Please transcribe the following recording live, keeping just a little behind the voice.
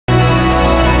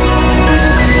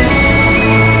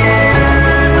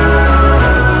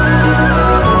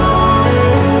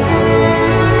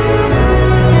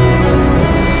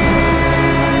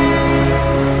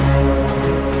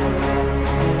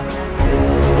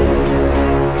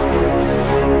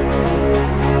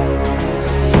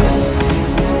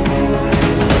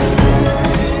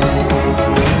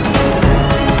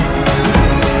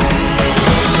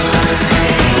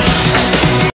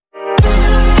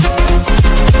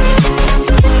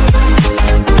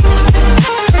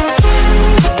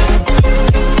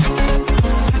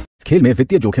खेल में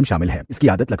वित्तीय जोखिम शामिल है, इसकी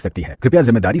आदत लग सकती है। कृपया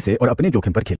जिम्मेदारी से और अपने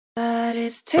जोखिम पर खेलें।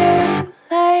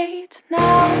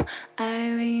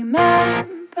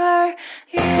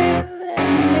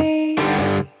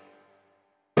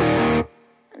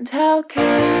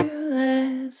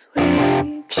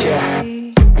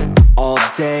 All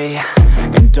day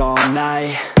and all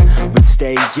night, we'd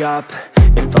stay up,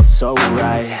 it felt so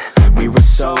right. We were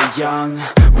so young,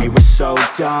 we were so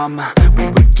dumb. We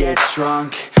would get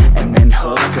drunk and then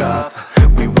hook up.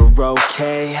 We were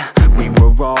okay, we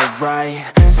were alright.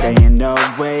 Staying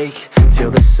awake till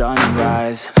the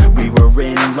sunrise. We were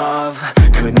in love,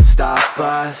 couldn't stop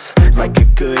us. Like a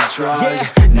good drug,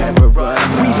 never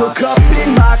enough. We'd hook up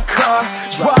in my car,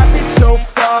 driving so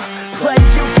far. Play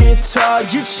you guitar,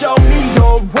 you'd show me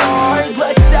your art.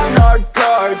 Let down our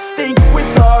guards, think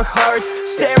with our hearts.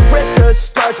 Stare at the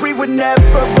stars, we were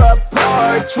never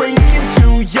apart. Drinking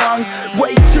too young,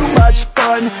 way too much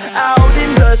fun. Out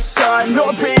in the sun,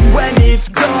 open when it's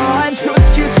gone.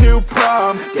 Took you to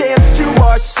prom, dance to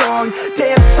our song.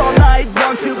 Dance all night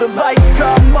long till the lights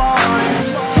come on.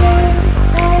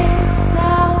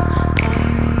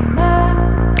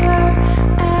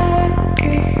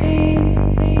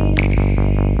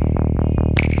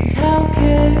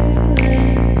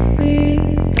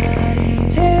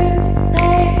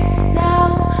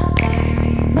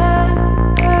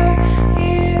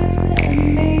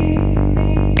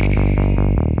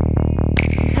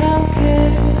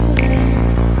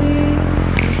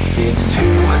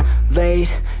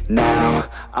 Late now,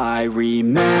 I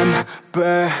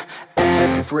remember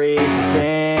everything,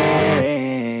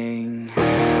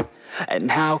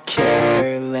 and how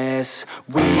careless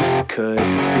we could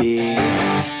be,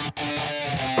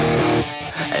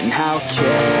 and how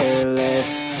careless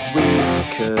we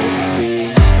could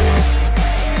be,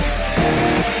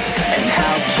 and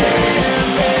how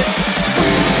careless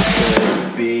we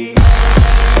could be.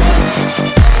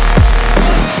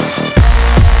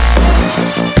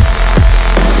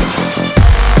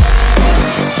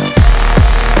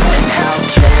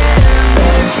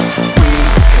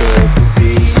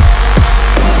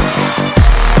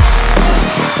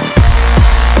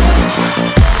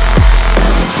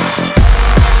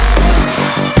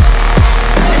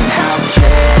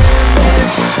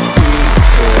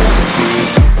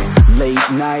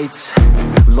 Nights,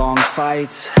 long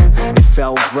fights, it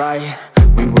felt right,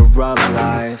 we were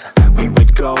alive. We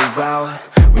would go out,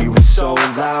 we were so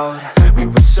loud, we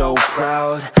were so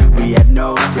proud, we had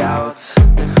no doubts.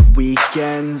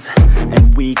 Weekends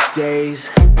and weekdays,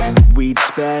 we'd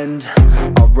spend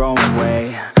our own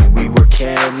way. We were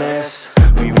careless,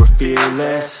 we were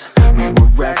fearless, we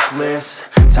were reckless,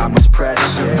 time was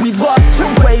precious. We loved to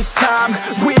waste time,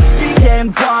 whiskey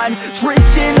and wine,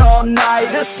 drinking all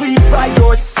night, asleep by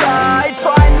your side.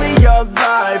 Finally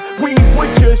alive, we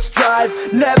would just drive,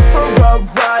 never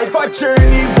arrive. Our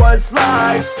journey was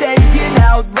live, staying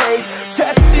out late,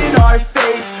 testing our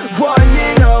fate,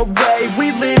 running away.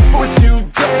 We live for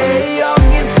today, young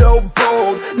and so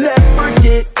bold, never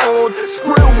get old.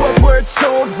 Screw what we're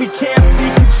told, we can't be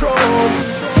controlled.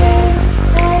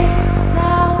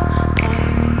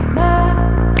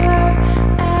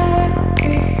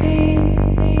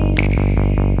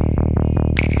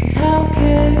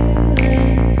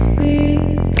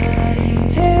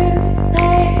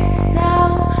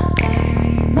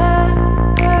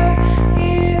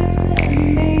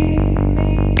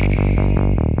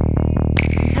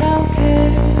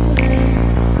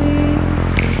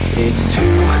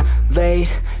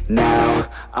 Late now,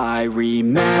 I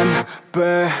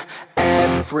remember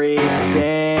everything,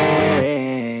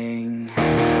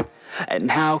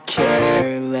 and how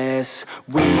careless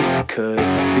we could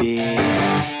be,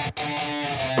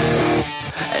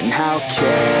 and how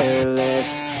careless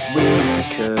we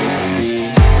could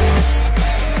be,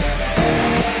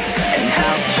 and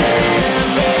how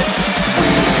careless we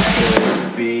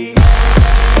could be.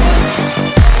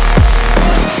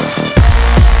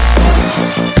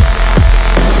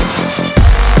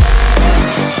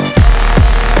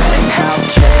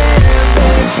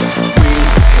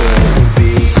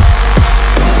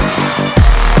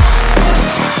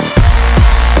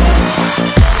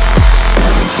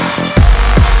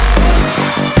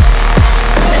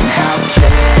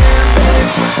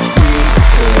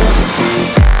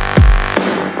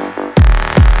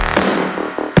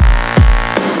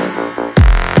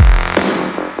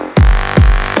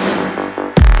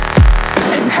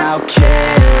 How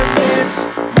careless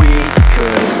we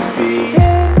could be. It's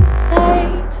too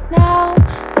late now,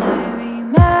 I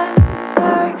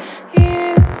remember you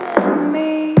and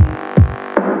me,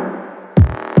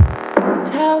 and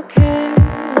how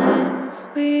careless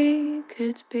we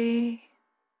could be.